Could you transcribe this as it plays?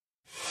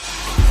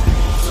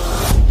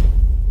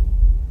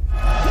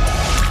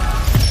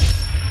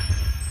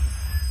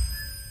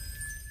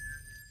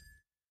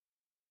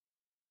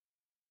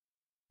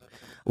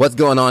What's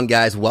going on,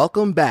 guys?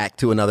 Welcome back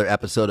to another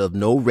episode of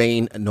No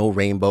Rain, No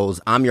Rainbows.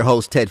 I'm your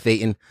host, Ted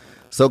Phaeton.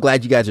 So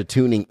glad you guys are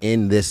tuning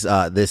in this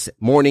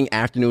morning,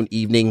 afternoon,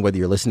 evening, whether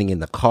you're listening in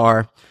the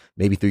car,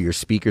 maybe through your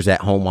speakers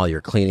at home while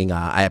you're cleaning.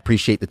 I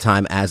appreciate the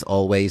time as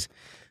always.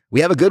 We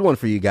have a good one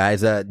for you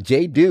guys.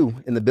 Jay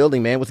Dew in the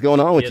building, man. What's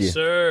going on with you? Yes,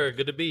 sir.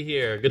 Good to be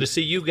here. Good to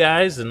see you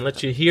guys and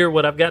let you hear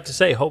what I've got to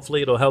say.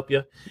 Hopefully it'll help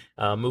you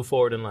move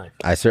forward in life.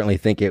 I certainly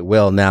think it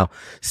will. Now,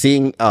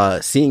 seeing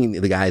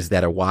the guys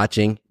that are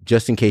watching,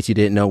 just in case you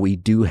didn't know, we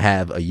do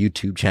have a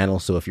YouTube channel.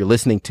 So if you're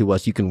listening to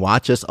us, you can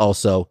watch us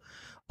also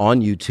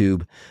on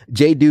YouTube.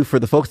 Jay Dew, for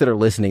the folks that are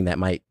listening that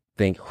might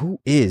think,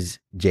 who is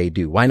Jay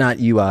Dew? Why not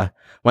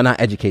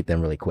educate them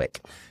really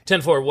quick?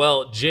 10-4.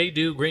 Well, Jay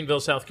Dew, Greenville,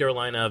 South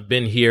Carolina. I've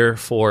been here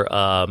for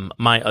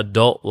my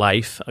adult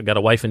life. I've got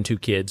a wife and 2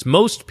 kids.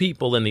 Most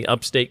people in the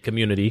upstate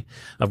community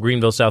of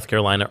Greenville, South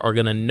Carolina are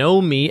going to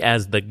know me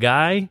as the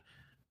guy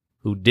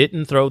who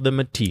didn't throw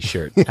them a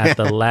T-shirt at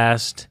the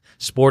last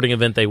sporting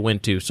event they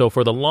went to. So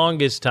for the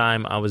longest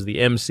time, I was the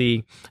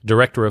MC,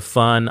 director of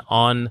fun,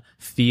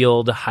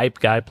 on-field hype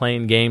guy,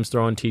 playing games,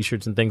 throwing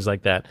T-shirts and things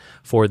like that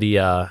for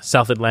the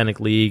South Atlantic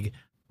League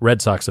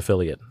Red Sox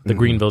affiliate, the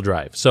Greenville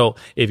Drive. So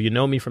if you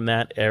know me from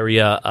that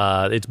area,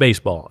 it's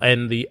baseball.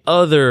 And the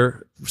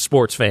other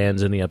sports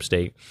fans in the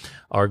upstate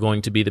are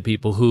going to be the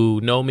people who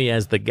know me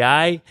as the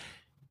guy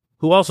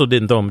who also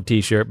didn't throw him a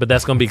T-shirt, but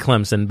that's going to be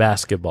Clemson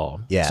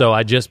basketball. Yeah. So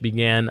I just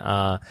began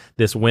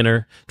this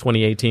winter,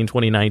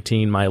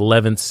 2018-2019, my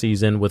 11th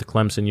season with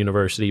Clemson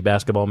University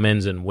basketball,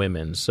 men's and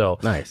women's. So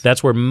nice.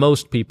 That's where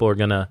most people are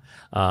going to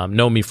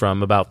know me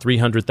from, about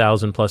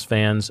 300,000 plus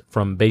fans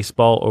from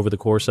baseball over the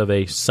course of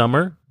a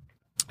summer.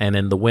 And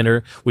in the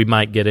winter, we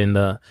might get in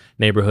the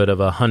neighborhood of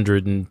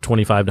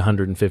 125 to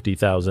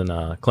 150,000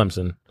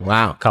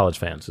 Clemson college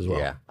fans as well.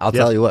 Yeah, I'll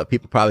tell you what,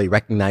 people probably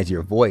recognize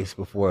your voice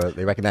before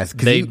they recognize.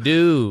 They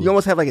do. You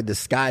almost have like a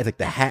disguise, like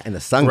the hat and the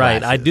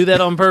sunglasses. Right, I do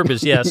that on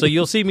purpose. Yeah, so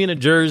you'll see me in a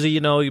jersey.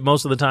 You know,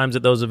 most of the times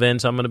at those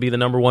events, I'm going to be the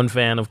number one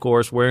fan, of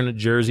course, wearing a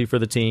jersey for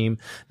the team,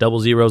 double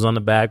zeros on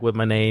the back with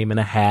my name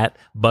and a hat,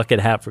 bucket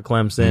hat for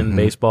Clemson,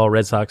 baseball,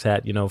 Red Sox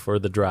hat, you know, for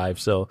the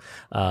drive. So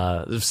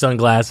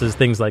sunglasses,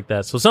 things like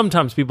that. So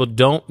sometimes people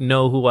don't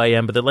know who I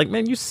am, but they're like,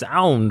 man, you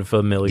sound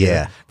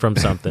familiar from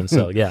something.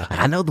 So yeah,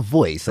 I know the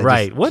voice.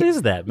 What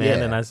is that,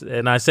 man? Yeah.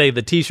 And I say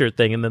the T-shirt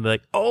thing, and then they're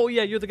like, oh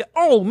yeah, you're the guy.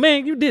 Oh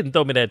man, you didn't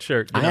throw me that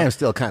shirt. You know? I am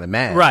still kind of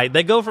mad. Right.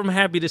 They go from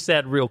happy to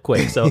sad real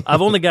quick. So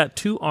I've only got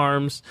 2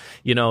 arms,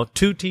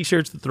 2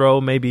 T-shirts to throw,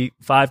 maybe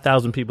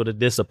 5,000 people to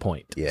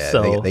disappoint. Yeah.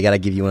 So they got to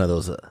give you one of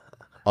those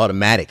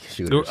automatic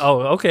shooters. Oh,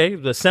 okay.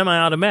 The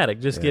semi-automatic.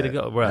 Just get it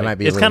go. Right. That might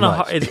be it's kind of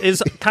hard.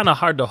 It's kind of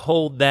hard to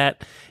hold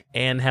that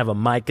and have a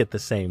mic at the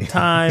same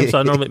time. So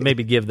I normally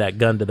maybe give that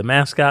gun to the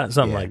mascot,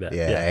 something like that.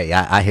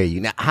 Yeah, I hear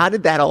you. Now, how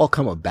did that all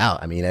come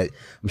about? I mean,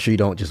 I'm sure you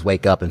don't just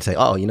wake up and say,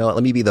 oh, you know what,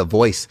 let me be the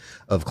voice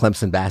of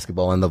Clemson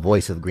basketball and the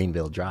voice of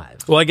Greenville Drive.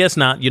 Well, I guess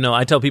not.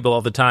 I tell people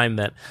all the time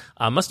that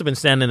I must have been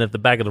standing at the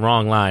back of the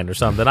wrong line or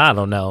something. I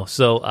don't know.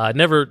 So I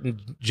never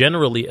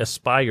generally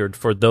aspired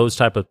for those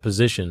type of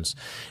positions.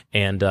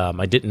 And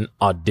I didn't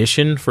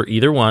audition for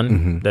either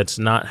one. That's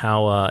not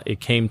how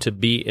it came to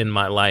be in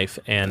my life.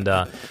 And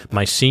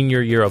my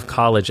senior year of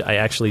college, I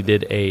actually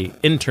did a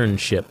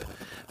internship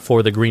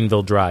for the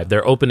Greenville Drive.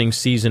 Their opening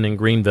season in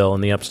Greenville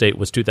in the upstate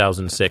was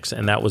 2006,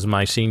 and that was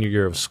my senior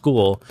year of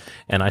school,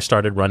 and I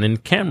started running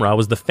camera. I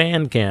was the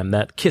fan cam,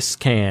 that kiss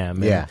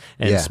cam,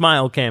 and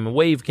smile cam, and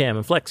wave cam,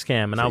 and flex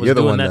cam, and so I was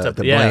doing that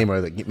to blame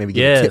or maybe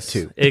give a tip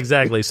to.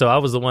 Exactly. So I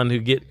was the one who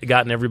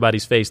got in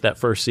everybody's face that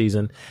first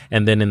season,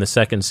 and then in the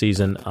second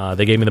season,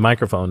 they gave me the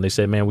microphone. They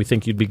said, man, we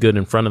think you'd be good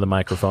in front of the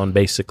microphone,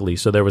 basically.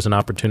 So there was an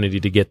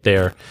opportunity to get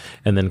there,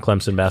 and then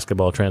Clemson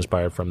basketball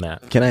transpired from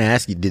that. Can I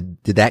ask you, did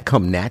that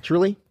come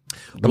naturally?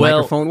 The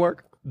microphone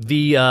work?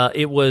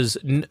 It was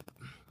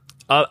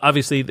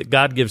obviously that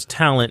God gives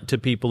talent to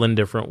people in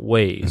different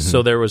ways.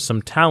 So there was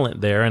some talent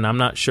there, and I'm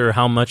not sure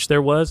how much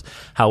there was.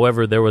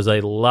 However, there was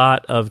a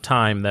lot of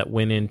time that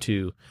went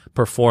into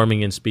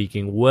performing and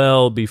speaking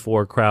well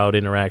before crowd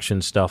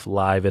interaction stuff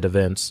live at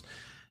events.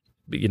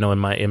 In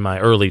my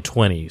early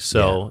 20s.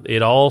 So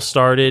it all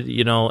started.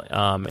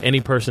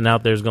 Any person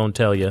out there is going to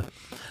tell you.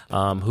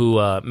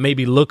 Who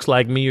maybe looks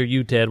like me or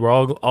you, Ted, we're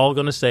all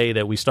going to say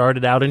that we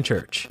started out in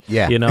church.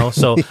 Yeah.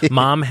 So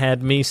mom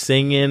had me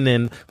singing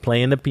and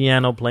playing the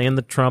piano, playing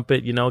the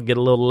trumpet, get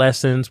a little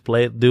lessons, do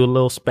a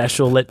little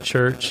special at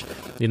church,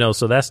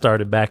 so that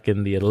started back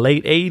in the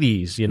late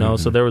 80s,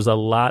 so there was a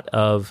lot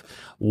of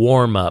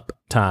warm-up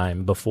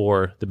time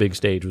before the big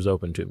stage was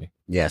open to me.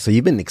 Yeah, so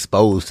you've been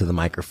exposed to the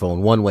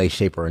microphone one way,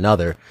 shape, or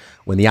another.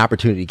 When the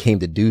opportunity came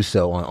to do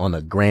so on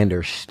a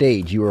grander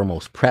stage, you were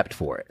almost prepped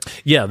for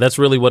it. Yeah, that's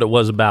really what it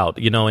was about.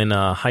 In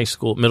high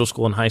school, middle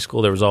school and high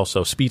school, there was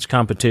also speech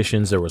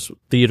competitions. There was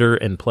theater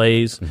and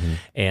plays,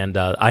 and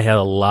I had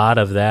a lot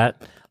of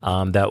that.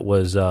 That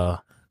was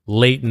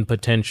latent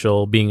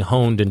potential being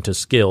honed into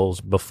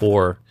skills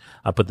before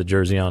I put the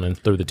jersey on and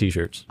threw the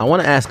t-shirts. I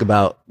want to ask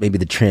about maybe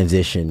the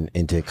transition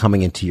into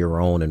coming into your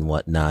own and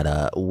whatnot.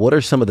 What are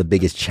some of the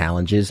biggest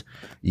challenges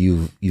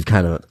you've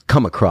kind of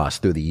come across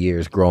through the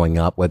years growing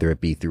up, whether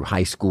it be through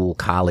high school,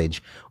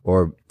 college,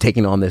 or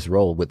taking on this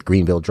role with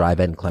Greenville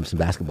Drive-In and Clemson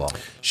basketball?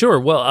 Sure.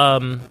 Well,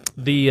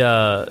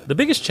 the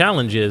biggest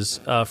challenge is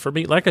for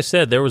me, like I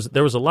said, there was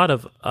a lot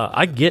of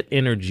I get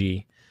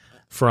energy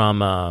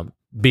from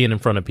being in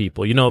front of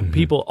people. You know,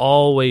 people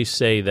always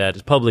say that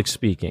it's public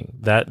speaking,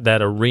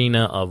 that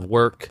arena of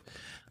work,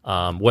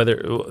 and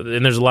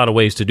there's a lot of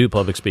ways to do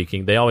public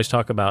speaking. They always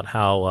talk about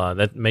how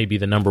that may be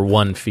the number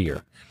one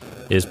fear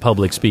is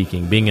public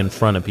speaking, being in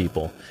front of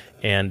people.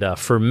 And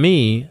for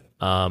me,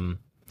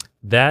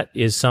 that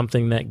is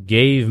something that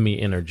gave me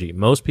energy.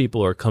 Most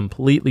people are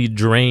completely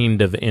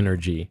drained of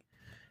energy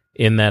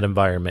in that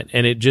environment.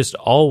 And it just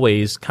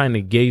always kind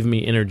of gave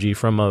me energy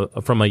from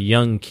a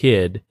young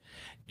kid.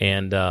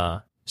 And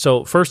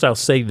so first I'll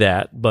say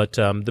that, but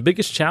the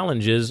biggest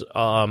challenge is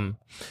in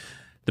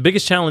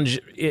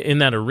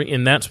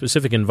that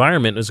specific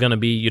environment is going to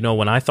be, you know,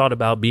 when I thought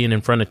about being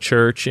in front of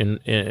church and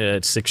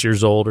at 6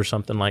 years old or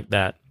something like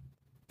that,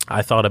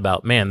 I thought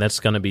about, man, that's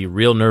going to be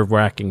real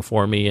nerve-wracking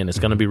for me, and it's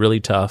going to be really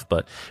tough.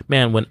 But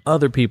man, when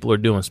other people are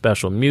doing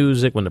special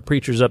music, when the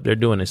preacher's up there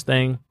doing his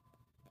thing,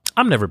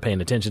 I'm never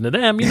paying attention to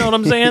them. You know what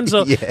I'm saying?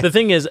 So The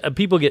thing is,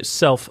 people get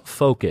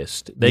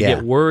self-focused. They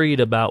get worried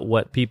about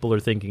what people are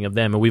thinking of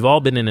them. And we've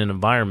all been in an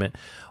environment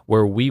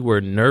where we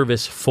were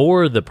nervous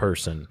for the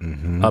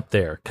person up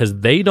there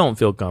because they don't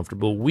feel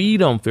comfortable. We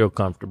don't feel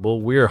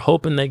comfortable. We're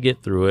hoping they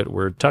get through it.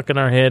 We're tucking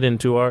our head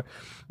into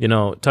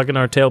tucking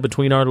our tail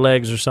between our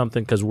legs or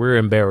something because we're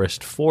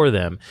embarrassed for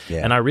them.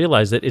 Yeah. And I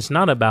realized that it's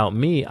not about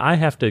me. I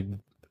have to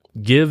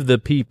give the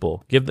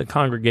people, give the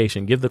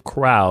congregation, give the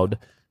crowd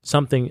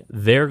something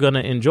they're going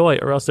to enjoy,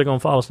 or else they're going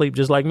to fall asleep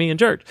just like me in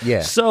church.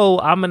 Yeah. So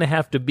I'm going to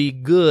have to be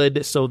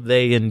good so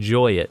they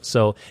enjoy it.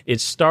 So it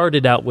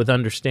started out with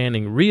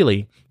understanding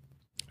really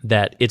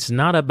that it's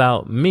not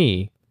about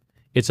me.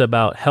 It's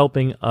about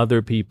helping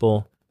other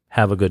people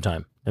have a good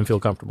time and feel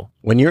comfortable.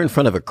 When you're in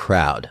front of a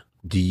crowd,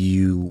 do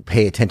you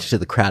pay attention to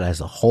the crowd as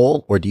a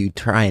whole, or do you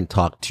try and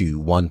talk to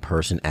one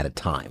person at a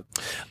time?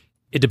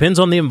 It depends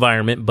on the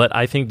environment, but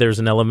I think there's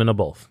an element of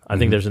both. I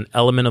think there's an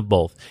element of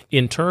both.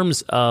 In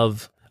terms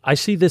of, I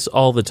see this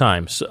all the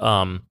time.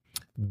 So,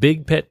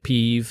 big pet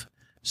peeve,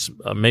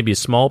 maybe a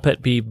small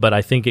pet peeve, but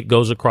I think it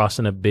goes across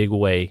in a big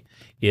way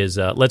is,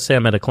 let's say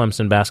I'm at a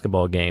Clemson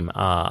basketball game.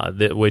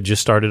 That we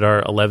just started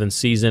our 11th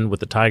season with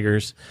the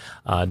Tigers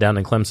down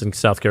in Clemson,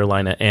 South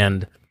Carolina,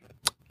 and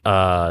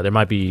there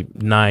might be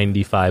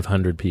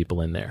 9,500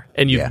 people in there.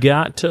 And you've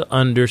got to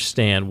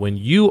understand when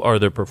you are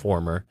the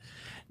performer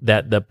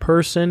that the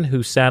person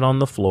who sat on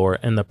the floor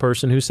and the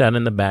person who sat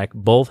in the back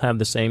both have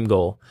the same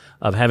goal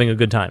of having a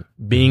good time,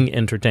 being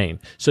entertained.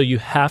 So you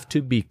have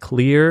to be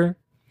clear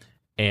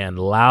and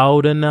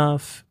loud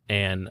enough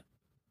and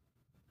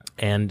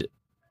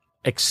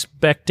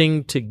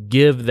expecting to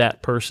give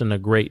that person a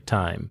great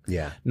time,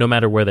 no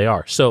matter where they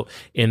are. So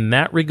in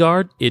that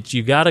regard,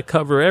 you got to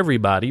cover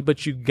everybody,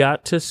 but you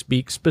got to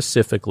speak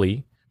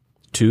specifically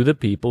to the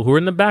people who are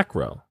in the back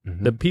row.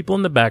 The people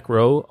in the back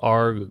row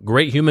are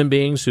great human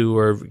beings who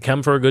are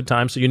come for a good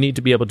time, so you need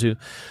to be able to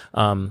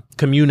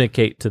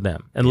communicate to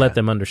them and let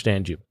them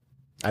understand you.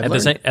 At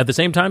the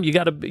same time,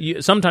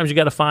 sometimes you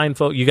got to find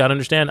folks. You got to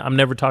understand. I'm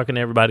never talking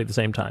to everybody at the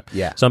same time.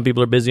 Yeah. Some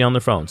people are busy on their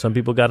phone. Some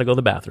people got to go to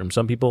the bathroom.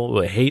 Some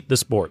people hate the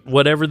sport.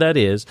 Whatever that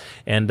is,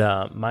 and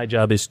my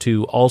job is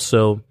to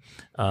also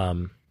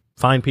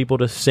find people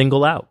to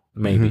single out.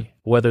 Maybe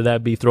whether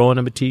that be throwing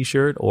them a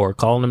T-shirt or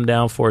calling them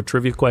down for a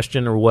trivia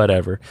question or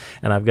whatever,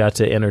 and I've got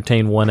to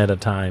entertain one at a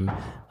time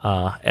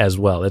as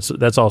well.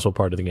 That's also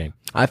part of the game.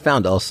 I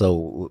found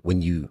also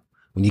when you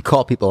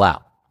call people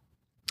out,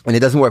 and it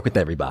doesn't work with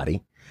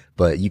everybody,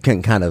 but you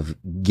can kind of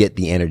get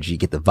the energy,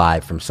 get the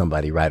vibe from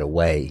somebody right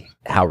away,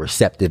 how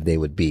receptive they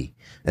would be,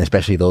 and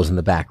especially those in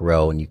the back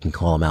row, and you can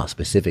call them out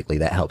specifically.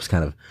 That helps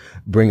kind of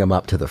bring them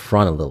up to the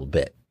front a little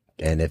bit.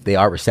 And if they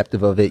are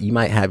receptive of it, you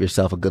might have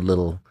yourself a good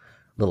little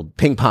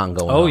ping pong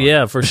going on. Oh,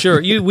 yeah, for sure.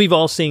 We've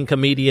all seen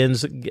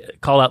comedians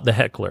call out the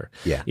heckler.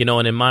 Yeah. You know,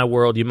 and in my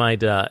world, you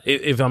might,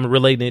 if I'm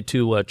relating it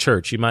to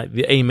church, you might,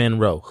 the amen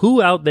row. Who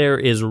out there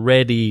is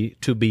ready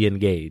to be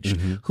engaged?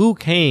 Who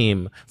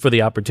came for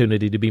the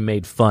opportunity to be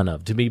made fun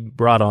of, to be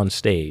brought on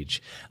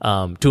stage,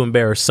 to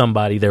embarrass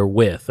somebody they're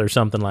with or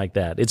something like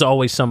that? It's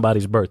always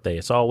somebody's birthday.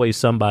 It's always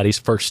somebody's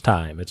first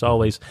time. It's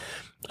always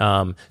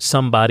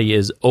somebody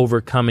is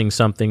overcoming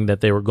something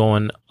that they were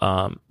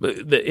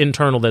the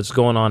internal that's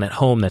going on at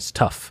home that's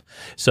tough.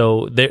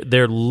 So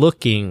they're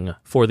looking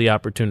for the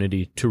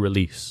opportunity to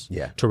release,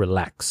 to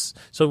relax.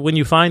 So when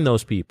you find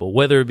those people,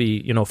 whether it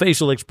be,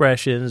 facial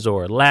expressions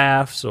or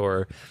laughs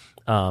or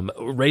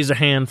raise a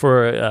hand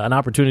for an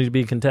opportunity to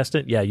be a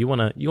contestant, you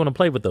want to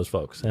play with those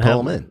folks. And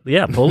pull them in.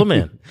 Yeah, pull them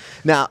in.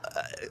 Now,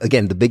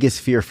 again, the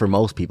biggest fear for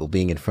most people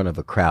being in front of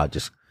a crowd,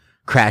 just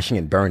crashing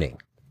and burning.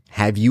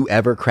 Have you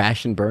ever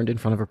crashed and burned in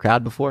front of a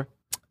crowd before?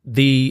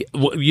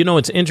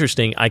 It's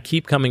interesting. I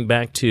keep coming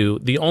back to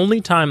the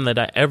only time that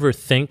I ever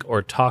think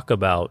or talk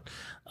about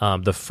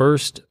the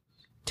first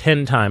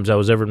 10 times I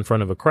was ever in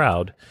front of a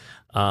crowd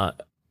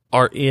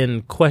are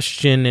in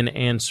question and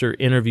answer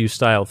interview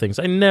style things.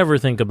 I never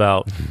think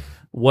about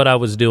what I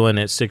was doing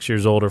at 6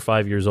 years old or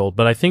 5 years old,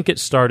 but I think it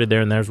started there,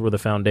 and there's where the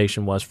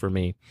foundation was for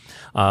me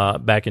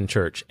back in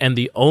church. And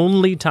the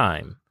only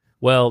time,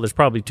 well, there's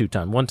probably two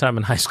times, one time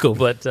in high school,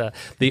 but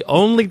the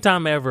only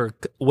time I ever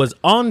was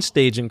on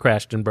stage and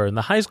crashed and burned,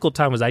 the high school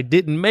time was I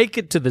didn't make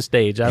it to the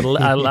stage. I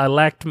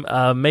lacked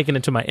making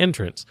it to my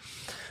entrance.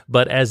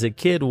 But as a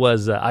kid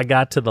I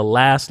got to the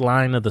last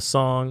line of the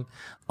song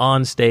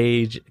on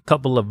stage, a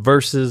couple of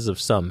verses of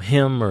some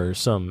hymn or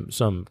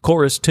some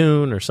chorus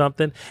tune or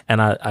something,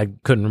 and I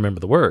couldn't remember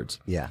the words.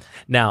 Yeah.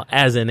 Now,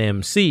 as an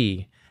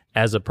MC,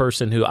 as a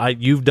person who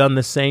you've done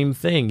the same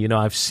thing,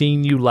 I've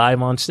seen you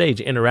live on stage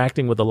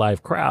interacting with a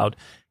live crowd.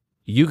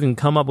 You can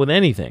come up with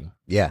anything.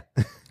 Yeah.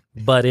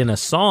 But in a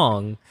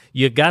song,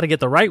 you got to get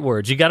the right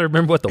words. You got to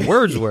remember what the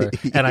words were.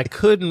 And I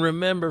couldn't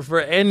remember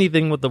for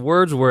anything what the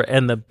words were.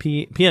 And the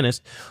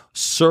pianist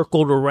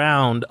circled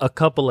around a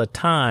couple of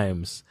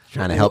times.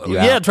 Trying to help you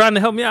out. Yeah, trying to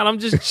help me out. I'm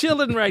just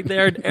chilling right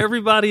there. And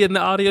everybody in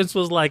the audience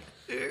was like,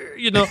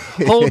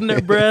 holding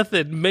their breath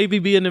and maybe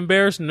being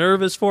embarrassed,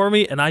 nervous for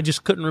me. And I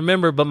just couldn't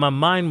remember, but my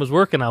mind was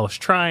working. I was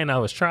trying.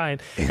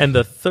 And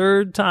the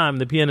third time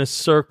the pianist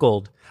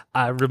circled,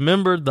 I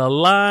remembered the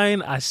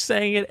line. I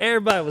sang it.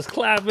 Everybody was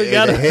clapping.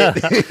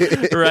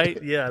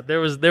 Right? Yeah. There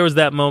was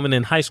that moment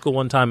in high school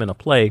one time in a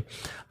play.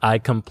 I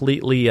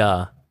completely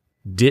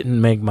didn't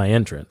make my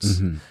entrance.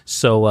 Mm-hmm.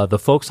 So the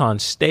folks on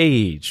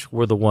stage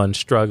were the ones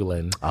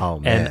struggling. Oh,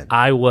 man. And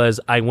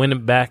I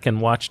went back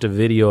and watched a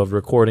video of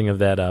recording of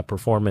that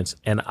performance,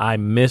 and I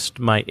missed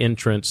my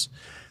entrance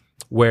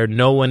where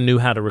no one knew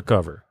how to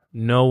recover.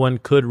 No one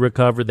could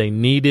recover. They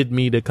needed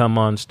me to come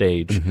on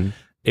stage. Mm-hmm.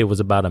 It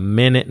was about 1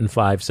 minute and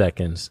 5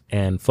 seconds,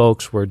 and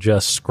folks were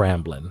just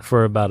scrambling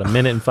for about 1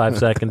 minute and 5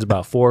 seconds,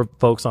 about 4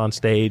 folks on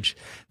stage.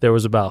 There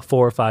was about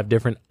 4 or 5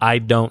 different I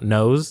don't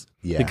knows,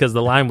 because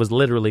the line was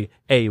literally,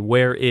 hey,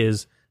 where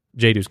is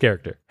J-Dew's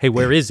character? Hey,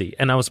 where is he?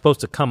 And I was supposed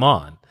to come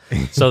on.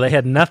 So they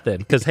had nothing,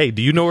 because, hey,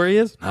 do you know where he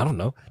is? I don't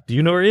know. Do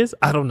you know where he is?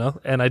 I don't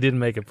know. And I didn't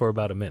make it for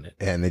about 1 minute.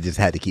 And they just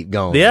had to keep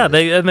going. Yeah,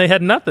 they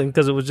had nothing,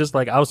 because it was just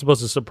like I was supposed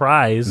to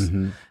surprise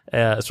them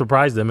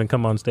and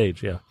come on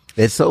stage, yeah.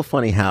 It's so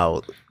funny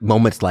how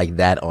moments like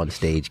that on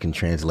stage can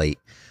translate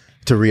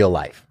to real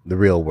life, the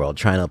real world,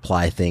 trying to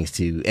apply things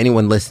to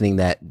anyone listening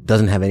that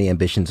doesn't have any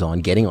ambitions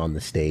on getting on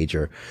the stage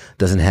or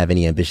doesn't have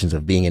any ambitions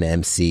of being an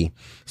MC.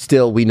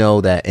 Still, we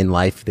know that in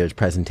life, there's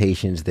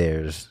presentations,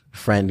 there's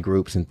friend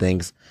groups and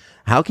things.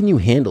 How can you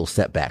handle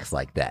setbacks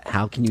like that?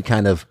 How can you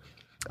kind of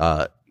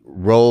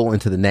roll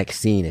into the next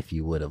scene, if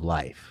you would, of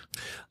life?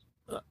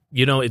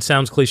 It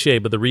sounds cliche,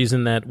 but the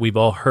reason that we've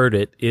all heard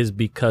it is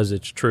because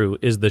it's true,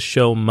 is the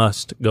show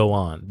must go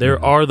on.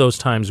 There are those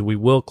times we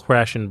will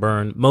crash and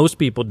burn. Most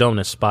people don't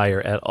aspire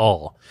at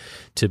all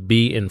to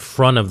be in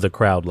front of the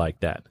crowd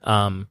like that.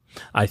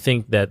 I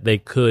think that they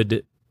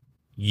could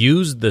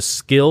use the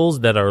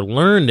skills that are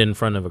learned in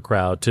front of a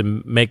crowd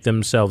to make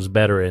themselves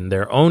better in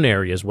their own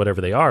areas,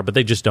 whatever they are, but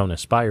they just don't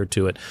aspire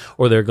to it,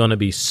 or they're going to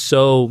be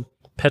so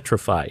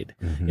petrified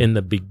in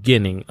the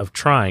beginning of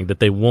trying that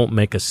they won't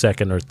make a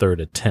second or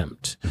third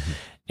attempt.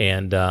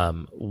 And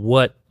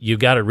what you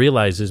got to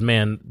realize is,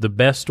 man, the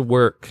best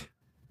work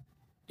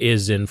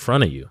is in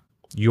front of you.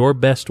 Your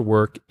best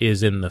work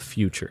is in the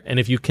future. And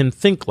if you can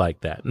think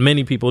like that,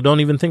 many people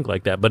don't even think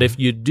like that, but if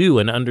you do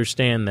and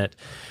understand that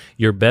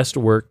your best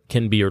work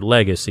can be your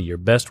legacy, your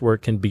best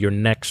work can be your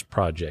next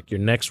project, your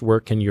next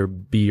work can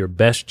be your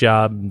best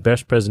job,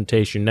 best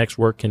presentation, next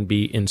work can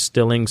be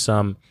instilling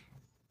some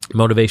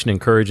motivation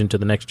and courage into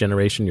the next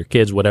generation, your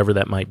kids, whatever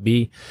that might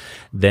be,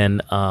 then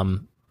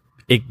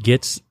it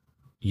gets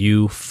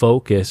you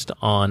focused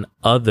on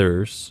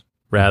others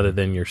rather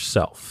than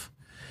yourself.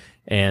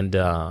 And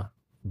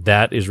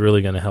that is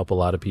really going to help a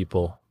lot of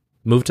people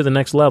move to the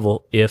next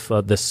level if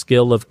the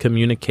skill of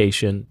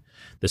communication,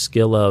 the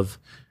skill of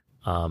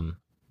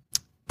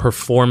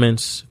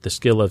performance, the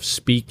skill of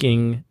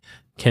speaking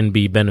can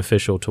be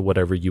beneficial to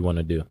whatever you want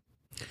to do.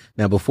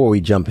 Now, before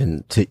we jump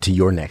into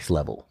your next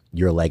level,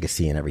 your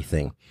legacy and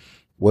everything,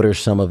 what are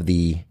some of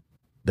the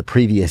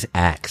previous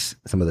acts,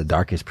 some of the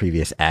darkest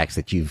previous acts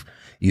that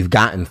you've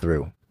gotten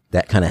through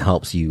that kind of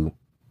helps you,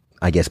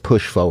 I guess,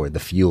 push forward, the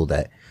fuel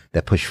that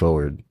push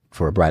forward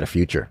for a brighter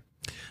future?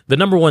 The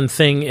number one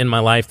thing in my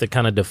life that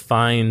kind of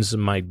defines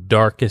my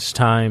darkest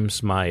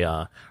times,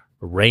 my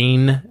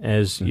reign,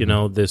 as you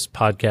know, this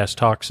podcast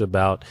talks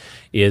about,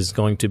 is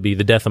going to be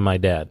the death of my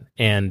dad.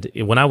 And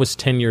when I was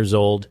 10 years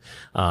old,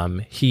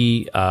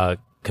 he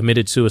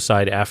committed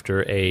suicide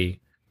after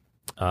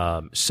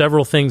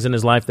several things in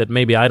his life that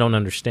maybe I don't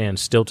understand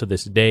still to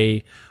this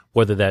day,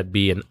 whether that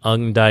be an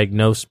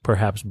undiagnosed,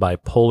 perhaps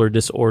bipolar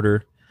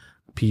disorder,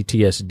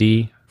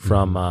 PTSD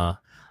from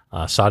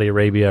Saudi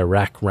Arabia,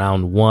 Iraq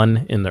Round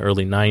 1 in the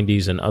early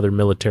 90s, and other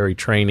military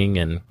training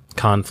and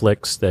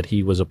conflicts that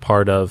he was a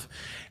part of,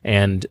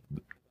 and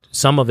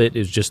some of it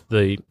is just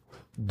the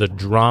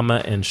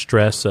drama and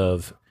stress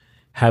of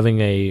having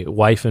a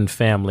wife and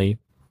family,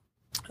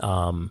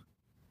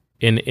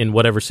 in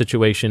whatever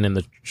situation and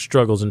the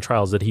struggles and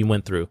trials that he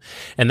went through.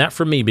 And that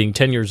for me, being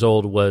 10 years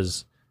old,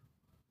 was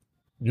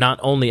not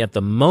only at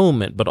the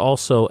moment, but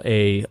also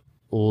a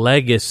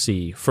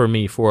legacy for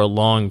me for a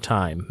long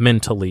time,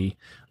 mentally,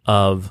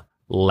 of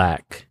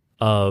lack,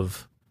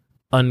 of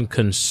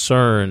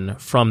unconcern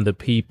from the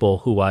people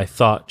who I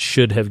thought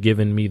should have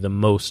given me the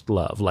most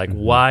love. Like,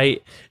 why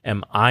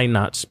am I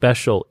not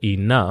special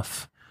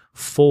enough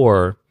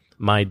for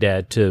my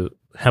dad to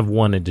have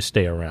wanted to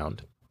stay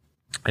around?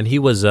 And he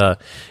was,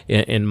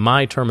 in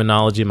my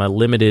terminology, my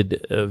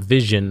limited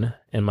vision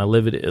and my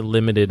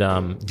limited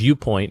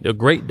viewpoint, a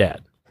great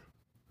dad.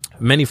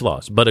 Many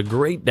flaws, but a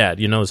great dad,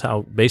 is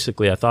how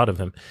basically I thought of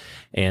him.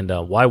 And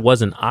why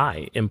wasn't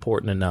I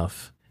important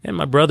enough? And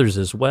my brothers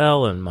as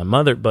well, and my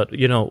mother. But,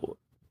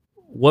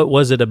 what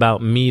was it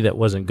about me that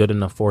wasn't good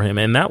enough for him?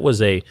 And that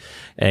was a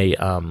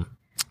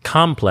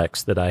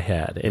complex that I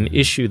had, an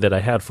issue that I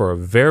had for a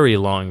very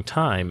long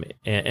time.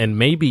 And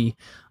maybe,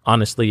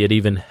 honestly, it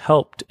even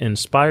helped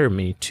inspire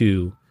me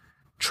to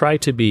try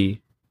to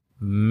be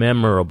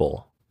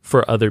memorable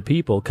for other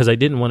people, because I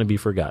didn't want to be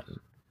forgotten.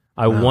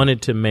 I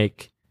wanted to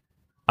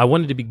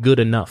be good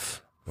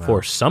enough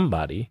for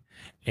somebody,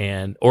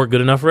 or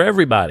good enough for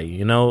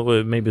everybody.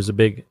 Maybe it was a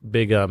big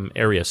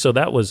area. So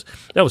that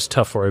was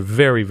tough for a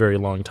very, very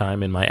long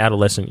time in my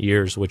adolescent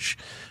years, which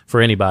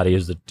for anybody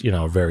is a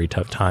very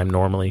tough time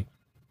normally.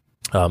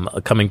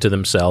 Coming to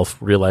themselves,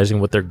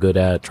 realizing what they're good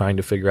at, trying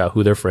to figure out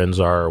who their friends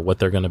are, or what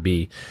they're going to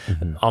be,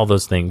 all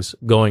those things,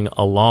 going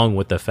along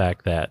with the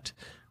fact that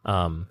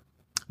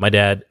my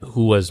dad,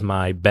 who was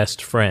my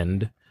best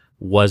friend,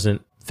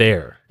 wasn't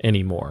there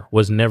anymore,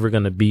 was never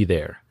going to be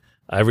there.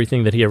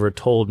 Everything that he ever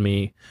told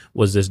me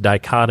was this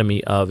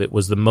dichotomy of, it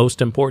was the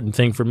most important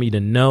thing for me to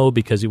know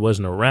because he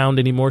wasn't around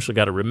anymore. So I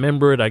got to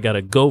remember it. I got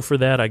to go for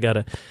that. I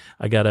got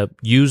to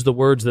use the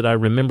words that I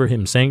remember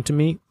him saying to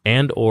me,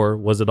 or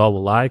was it all a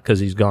lie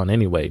because he's gone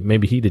anyway?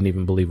 Maybe he didn't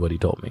even believe what he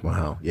told me.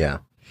 Wow. Yeah.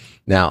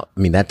 Now, I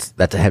mean, that's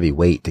a heavy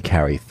weight to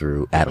carry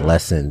through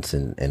adolescence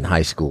and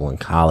high school and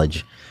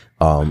college.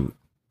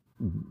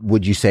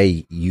 Would you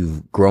say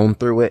you've grown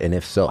through it? And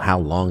if so, how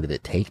long did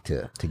it take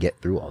to get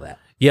through all that?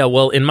 Yeah,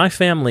 well, in my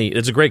family,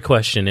 it's a great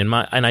question. And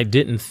I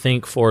didn't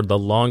think for the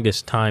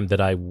longest time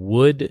that I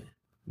would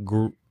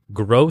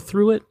grow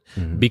through it,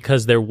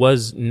 because there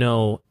was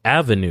no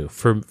avenue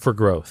for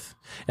growth.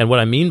 And what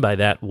I mean by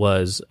that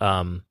was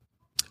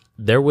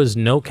there was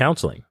no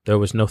counseling, there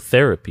was no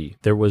therapy,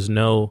 there was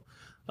no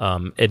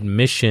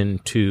admission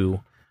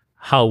to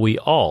how we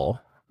all,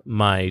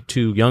 my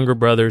two younger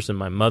brothers and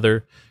my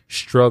mother,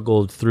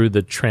 struggled through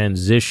the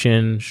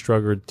transition,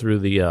 struggled through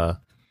the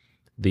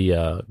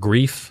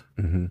grief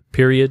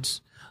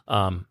periods.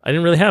 I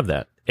didn't really have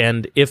that.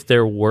 And if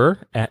there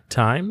were at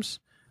times,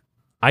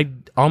 I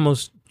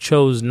almost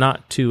chose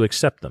not to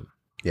accept them.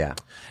 Yeah.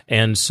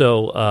 And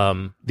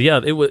so,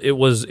 it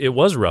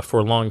was rough for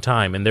a long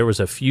time. And there was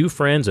a few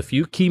friends, a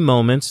few key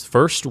moments.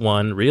 First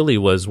one really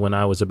was when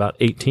I was about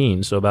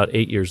 18, so about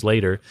 8 years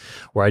later,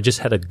 where I just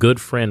had a good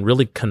friend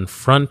really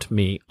confront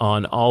me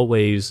on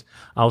always,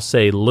 I'll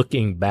say,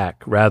 looking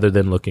back rather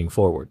than looking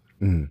forward.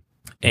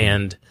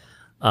 And,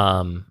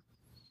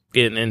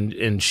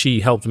 and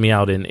she helped me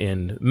out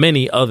in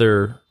many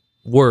other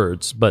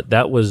words, but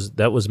that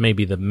was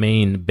maybe the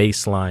main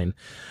baseline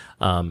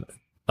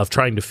of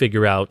trying to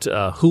figure out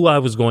who I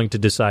was going to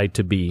decide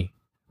to be,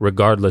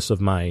 regardless of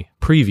my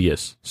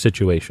previous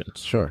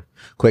situations. Sure.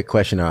 Quick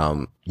question.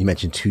 You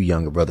mentioned two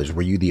younger brothers.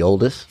 Were you the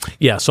oldest?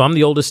 Yeah, so I'm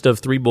the oldest of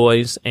three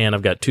boys, and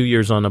I've got 2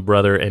 years on a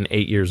brother and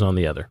 8 years on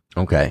the other.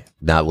 Okay.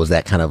 Now, was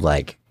that kind of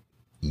like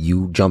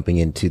you jumping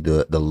into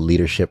the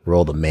leadership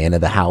role, the man of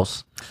the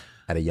house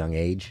at a young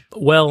age?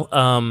 Well,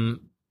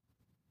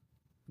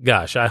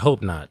 gosh, I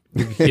hope not.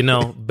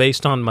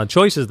 Based on my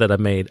choices that I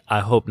made, I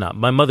hope not.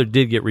 My mother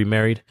did get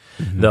remarried,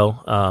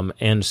 though,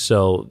 and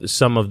so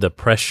some of the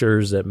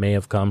pressures that may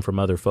have come from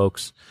other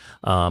folks,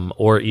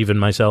 or even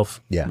myself,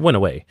 went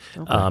away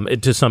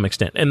to some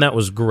extent, and that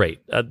was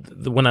great.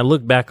 When I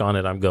look back on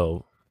it, I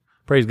go,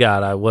 praise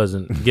God, I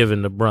wasn't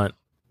given the brunt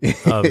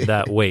of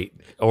that weight,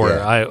 or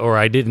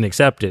I didn't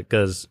accept it,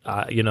 because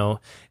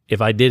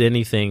if I did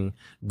anything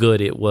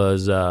good, it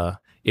was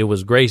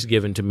grace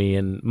given to me,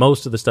 and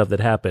most of the stuff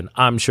that happened,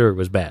 I'm sure it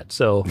was bad.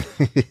 So,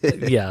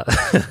 yeah.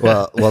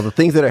 well, the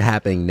things that are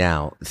happening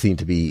now seem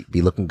to be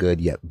looking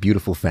good. You have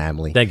beautiful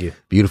family. Thank you.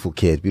 Beautiful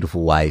kids,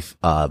 beautiful wife.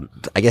 I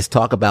guess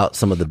talk about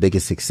some of the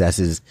biggest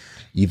successes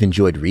you've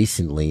enjoyed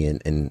recently,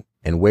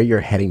 and where you're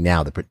heading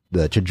now,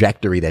 the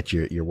trajectory that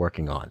you're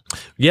working on.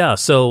 Yeah.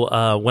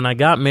 So when I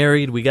got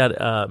married, we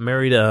got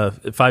married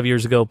 5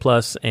 years ago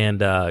plus,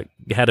 and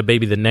had a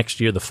baby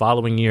the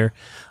following year,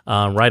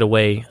 right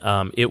away.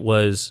 It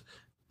was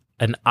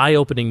an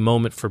eye-opening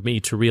moment for me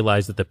to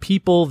realize that the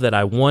people that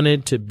I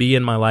wanted to be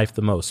in my life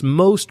the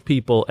most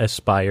people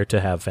aspire to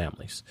have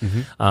families.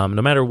 No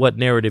matter what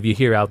narrative you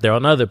hear out there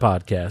on other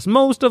podcasts,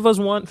 most of us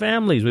want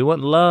families. We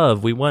want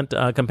love. We want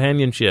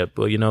companionship.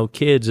 You know,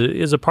 kids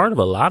is a part of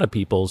a lot of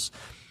people's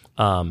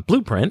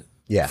blueprint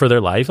for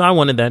their life. I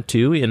wanted that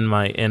too.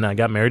 And I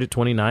got married at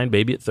 29,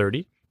 baby at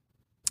 30.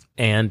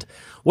 And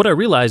what I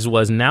realized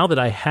was now that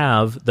I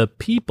have the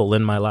people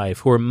in my life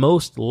who are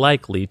most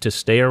likely to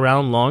stay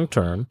around long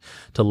term,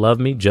 to love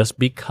me just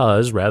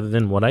because rather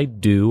than what I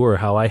do or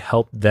how I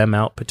help them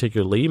out,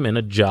 particularly in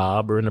a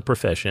job or in a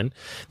profession,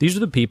 these are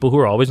the people who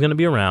are always going to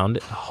be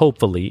around,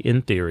 hopefully,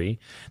 in theory,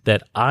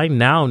 that I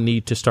now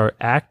need to start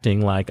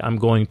acting like I'm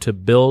going to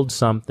build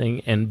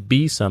something and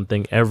be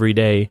something every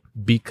day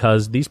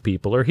because these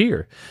people are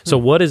here. So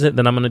what is it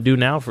that I'm going to do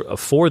now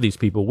for these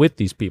people, with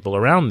these people,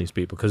 around these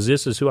people? Because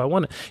this is who I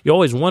want. You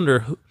always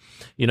wonder,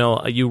 you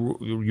know,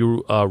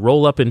 you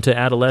roll up into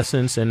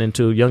adolescence and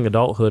into young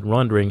adulthood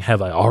wondering,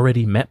 have I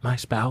already met my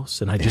spouse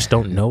and I just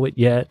don't know it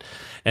yet?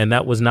 And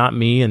that was not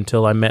me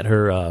until I met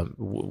her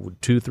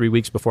 2-3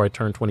 weeks before I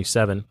turned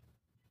 27.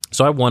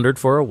 So I wondered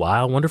for a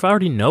while, I wonder if I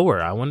already know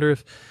her. I wonder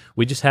if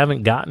we just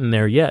haven't gotten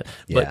there yet.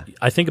 But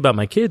I think about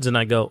my kids and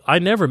I go, I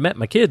never met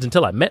my kids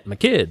until I met my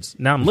kids.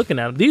 Now I'm looking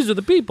at them. These are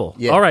the people.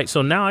 All right,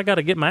 so now I got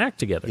to get my act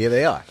together. Yeah,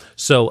 they are.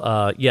 So,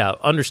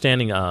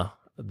 understanding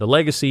the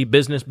legacy,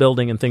 business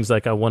building, and things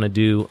like I want to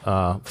do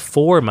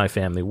for my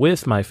family,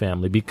 with my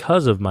family,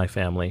 because of my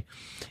family,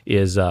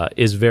 is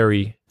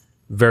very,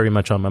 very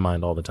much on my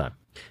mind all the time.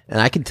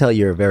 And I can tell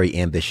you're a very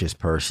ambitious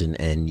person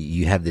and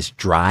you have this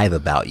drive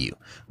about you.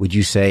 Would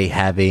you say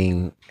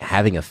having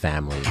a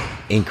family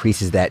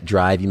increases that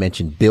drive? You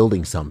mentioned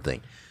building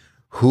something.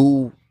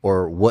 Who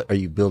or what are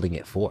you building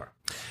it for?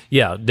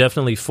 Yeah,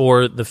 definitely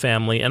for the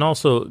family and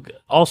also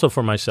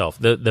for myself.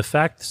 The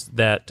fact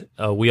that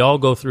we all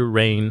go through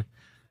rain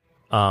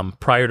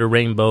prior to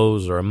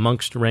rainbows or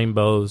amongst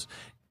rainbows,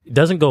 it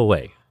doesn't go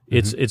away.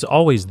 It's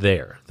always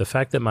there. The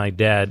fact that my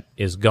dad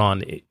is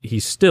gone,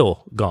 he's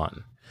still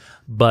gone.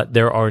 But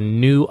there are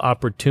new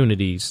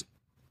opportunities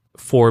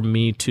for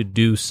me to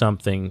do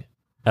something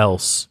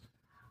else,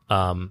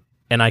 and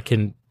I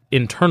can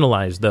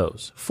internalize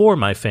those for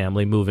my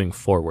family moving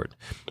forward.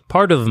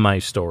 Part of my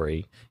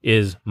story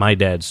is my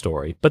dad's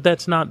story, but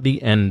that's not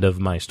the end of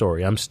my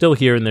story. I'm still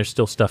here, and there's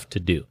still stuff to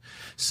do.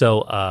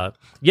 So,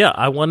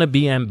 I want to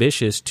be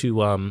ambitious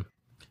to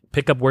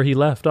pick up where he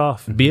left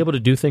off, be able to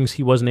do things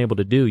he wasn't able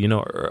to do. You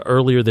know,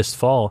 earlier this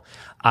fall,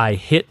 I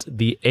hit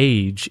the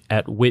age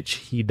at which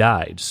he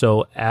died.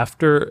 So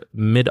after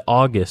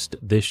mid-August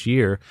this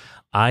year,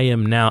 I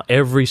am now,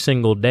 every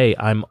single day,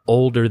 I'm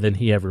older than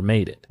he ever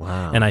made it.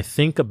 Wow. And I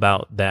think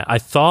about that. I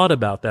thought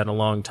about that a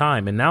long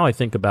time. And now I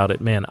think about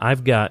it, man,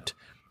 I've got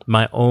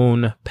my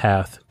own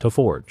path to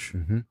forge.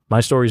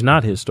 My story's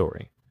not his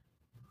story.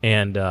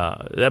 And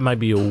that might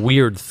be a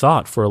weird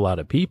thought for a lot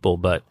of people,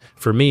 but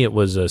for me, it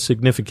was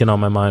significant on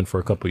my mind for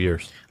a couple of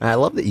years. I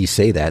love that you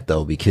say that,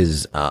 though,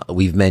 because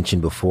we've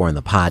mentioned before in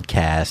the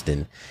podcast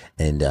and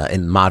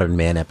in Modern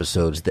Man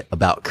episodes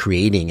about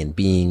creating and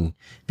being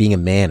a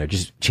man or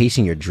just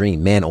chasing your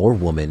dream, man or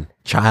woman,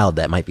 child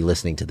that might be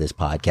listening to this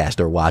podcast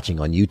or watching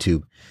on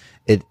YouTube.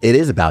 It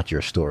is about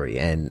your story.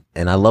 And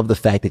I love the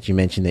fact that you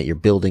mentioned that you're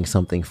building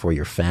something for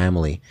your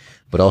family,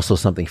 but also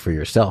something for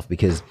yourself,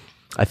 because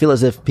I feel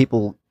as if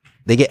people,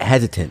 they get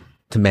hesitant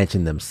to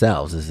mention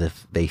themselves as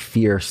if they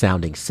fear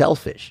sounding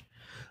selfish.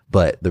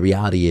 But the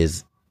reality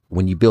is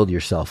when you build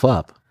yourself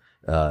up,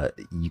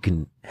 you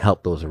can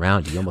help those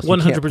around you. Almost 100%,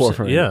 you can't pour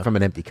from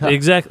an empty cup.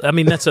 Exactly. I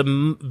mean, that's a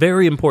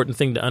very important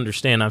thing to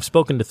understand. I've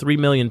spoken to 3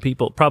 million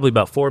people, probably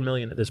about 4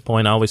 million at this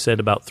point. I always said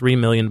about 3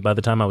 million by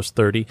the time I was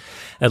 30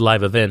 at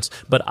live events.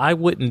 But I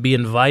wouldn't be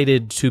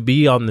invited to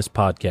be on this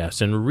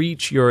podcast and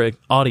reach your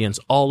audience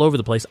all over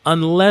the place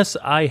unless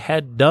I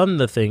had done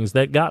the things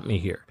that got me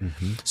here.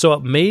 So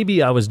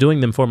maybe I was doing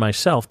them for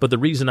myself, but the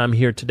reason I'm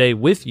here today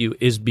with you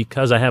is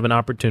because I have an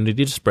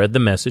opportunity to spread the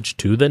message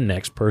to the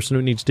next person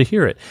who needs to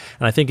hear it.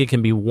 And I think it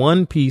can be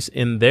one piece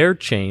in their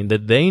chain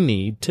that they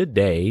need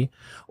today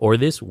or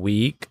this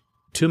week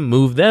to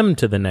move them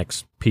to the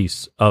next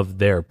piece of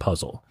their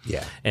puzzle.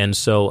 Yeah. And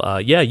so,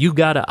 you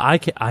gotta,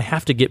 I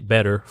have to get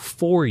better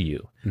for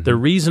you. The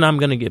reason I'm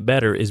going to get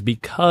better is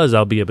because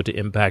I'll be able to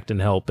impact and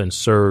help and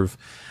serve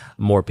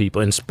more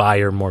people,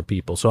 inspire more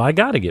people. So I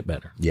got to get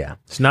better. Yeah.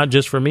 It's not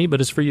just for me, but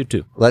it's for you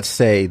too. Let's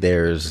say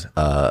there's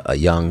a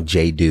young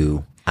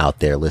J-Do out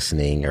there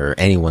listening, or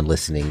anyone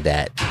listening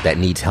that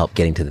needs help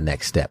getting to the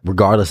next step,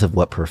 regardless of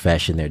what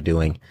profession they're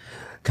doing.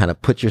 Kind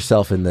of put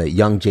yourself in the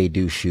young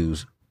J-Do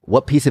shoes.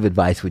 What piece of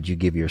advice would you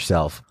give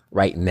yourself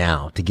right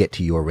now to get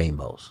to your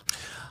rainbows?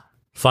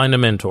 Find a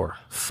mentor.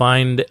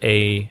 Find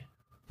a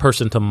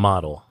person to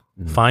model.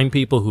 Find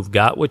people who've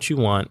got what you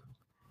want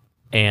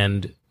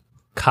and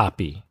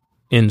copy.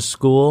 In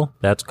school,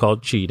 that's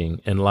called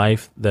cheating. In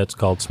life, that's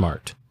called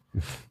smart.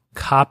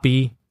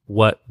 Copy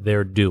what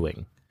they're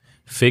doing.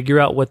 Figure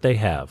out what they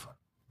have.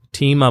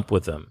 Team up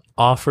with them.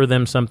 offer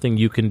them something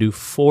you can do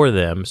for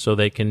them so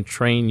they can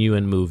train you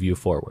and move you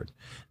forward.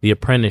 The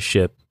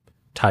apprenticeship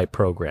type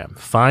program.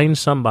 Find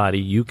somebody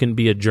you can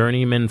be a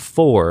journeyman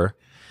for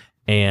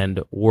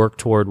and work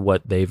toward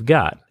what they've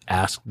got.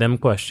 Ask them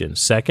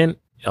questions. Second,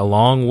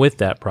 along with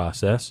that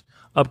process,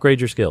 upgrade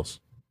your skills.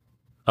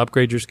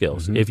 Upgrade your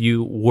skills. If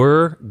you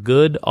were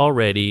good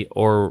already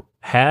or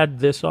had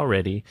this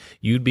already,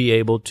 you'd be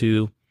able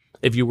to,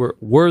 if you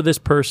were this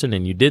person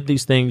and you did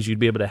these things, you'd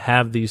be able to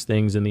have these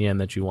things in the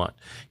end that you want.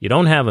 You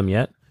don't have them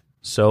yet,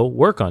 so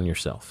work on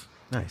yourself.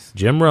 Nice.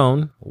 Jim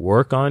Rohn,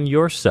 work on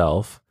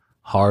yourself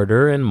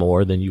harder and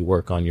more than you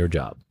work on your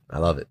job. I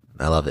love it.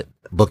 I love it.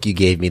 A book you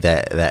gave me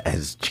that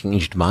has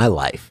changed my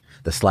life.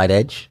 The Slight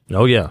Edge.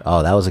 Oh, yeah.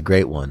 Oh, that was a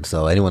great one.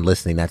 So anyone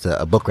listening, that's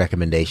a book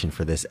recommendation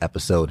for this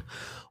episode.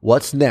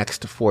 What's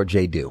next for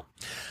J-Do?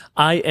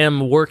 I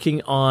am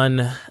working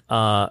on,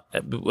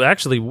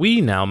 actually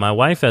my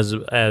wife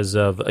as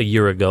of a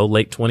year ago,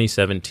 late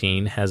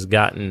 2017, has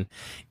gotten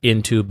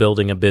into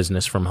building a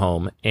business from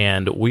home.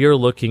 And we are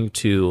looking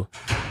to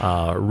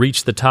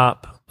reach the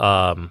top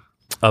of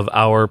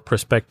our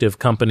prospective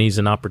companies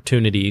and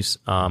opportunities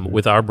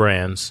with our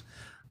brands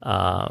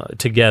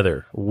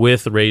together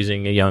with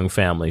raising a young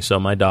family. So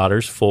my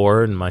daughter's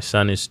 4 and my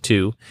son is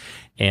 2,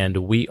 and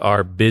we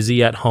are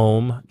busy at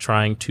home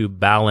trying to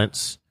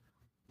balance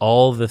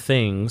all the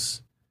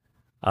things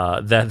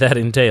that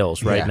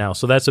entails right now.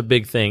 So that's a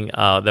big thing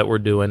that we're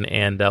doing.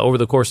 And over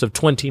the course of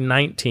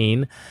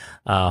 2019,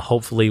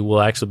 hopefully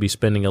we'll actually be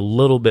spending a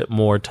little bit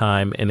more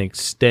time in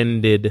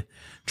extended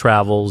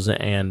travels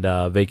and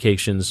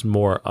vacations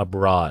more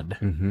abroad.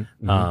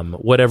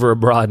 Whatever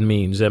abroad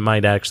means, it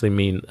might actually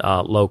mean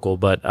local,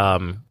 but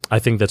I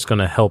think that's going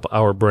to help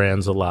our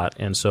brands a lot.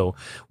 And so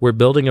we're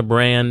building a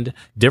brand,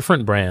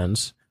 different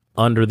brands,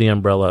 under the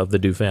umbrella of the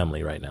Do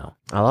family right now.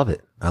 I love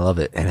it. I love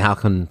it. And how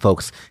can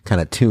folks kind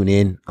of tune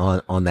in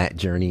on that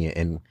journey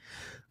and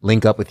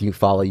link up with you,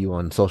 follow you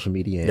on social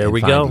media? There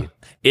we go.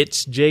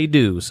 It's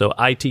J-Do. So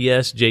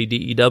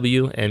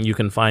ITSJDEW. And you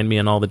can find me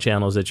on all the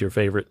channels that's your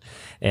favorite.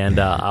 And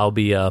I'll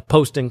be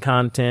posting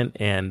content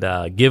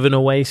and giving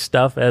away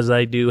stuff as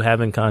I do,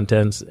 having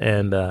contests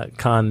and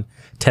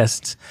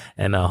contests,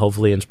 and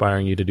hopefully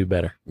inspiring you to do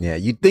better. Yeah,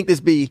 you'd think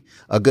this be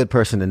a good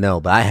person to know,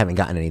 but I haven't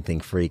gotten anything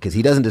free because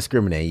he doesn't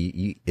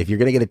discriminate. If you're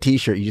going to get a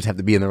T-shirt, you just have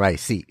to be in the right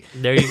seat.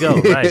 There you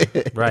go.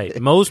 Right.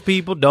 Most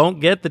people don't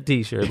get the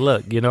T-shirt.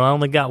 Look, I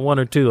only got 1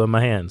 or 2 in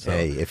my hands. So.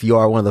 Hey, if you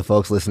are one of the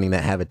folks listening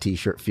that have a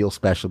T-shirt, feel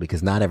special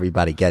because not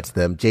everybody gets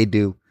them.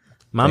 J-Do,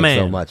 thanks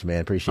so much,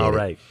 man. Appreciate it. All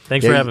right.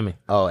 Thanks for having me.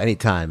 Oh,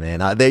 anytime,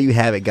 man. There you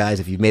have it, guys.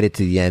 If you've made it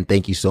to the end,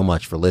 thank you so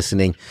much for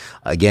listening.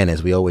 Again,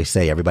 as we always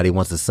say, everybody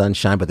wants the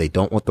sunshine, but they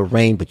don't want the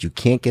rain, but you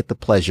can't get the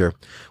pleasure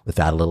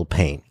without a little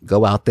pain.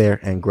 Go out there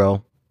and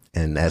grow.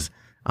 And as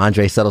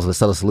Andre Settles with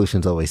Subtle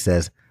Solutions always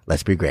says,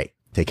 let's be great.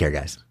 Take care,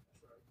 guys.